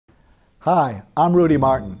Hi, I'm Rudy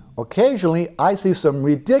Martin. Occasionally, I see some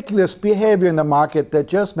ridiculous behavior in the market that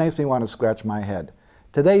just makes me want to scratch my head.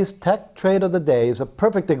 Today's tech trade of the day is a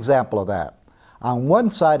perfect example of that. On one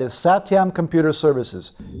side is Satyam Computer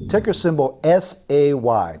Services, ticker symbol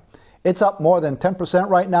SAY. It's up more than 10%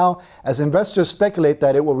 right now as investors speculate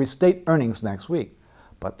that it will restate earnings next week.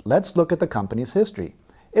 But let's look at the company's history.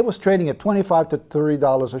 It was trading at $25 to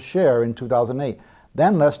 $30 a share in 2008.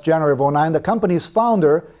 Then, last January of 2009, the company's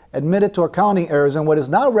founder admitted to accounting errors in what is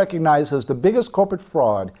now recognized as the biggest corporate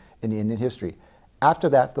fraud in Indian history. After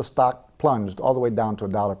that, the stock plunged all the way down to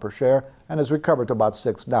 $1 per share and has recovered to about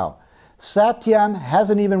 $6 now. Satyam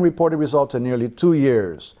hasn't even reported results in nearly 2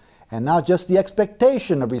 years. And now just the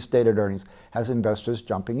expectation of restated earnings has investors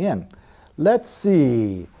jumping in. Let's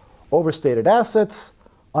see. Overstated assets,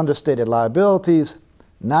 understated liabilities,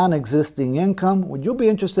 non-existing income. Would you be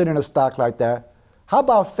interested in a stock like that? How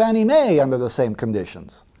about Fannie Mae under the same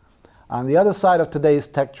conditions? On the other side of today's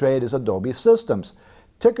tech trade is Adobe Systems,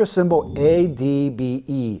 ticker symbol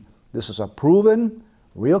ADBE. This is a proven,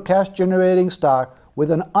 real cash-generating stock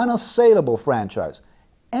with an unassailable franchise.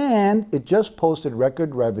 And it just posted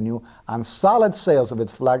record revenue on solid sales of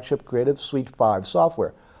its flagship Creative Suite 5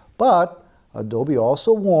 software. But Adobe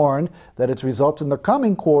also warned that its results in the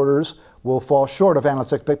coming quarters will fall short of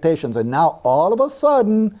analyst expectations. And now, all of a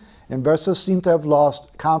sudden, investors seem to have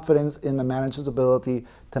lost confidence in the manager's ability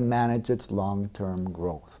to manage its long-term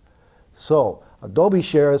growth. So, Adobe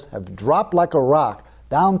shares have dropped like a rock,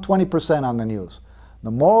 down 20% on the news.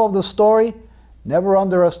 The moral of the story: never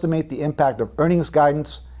underestimate the impact of earnings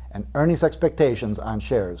guidance and earnings expectations on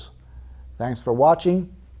shares. Thanks for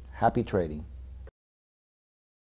watching. Happy trading.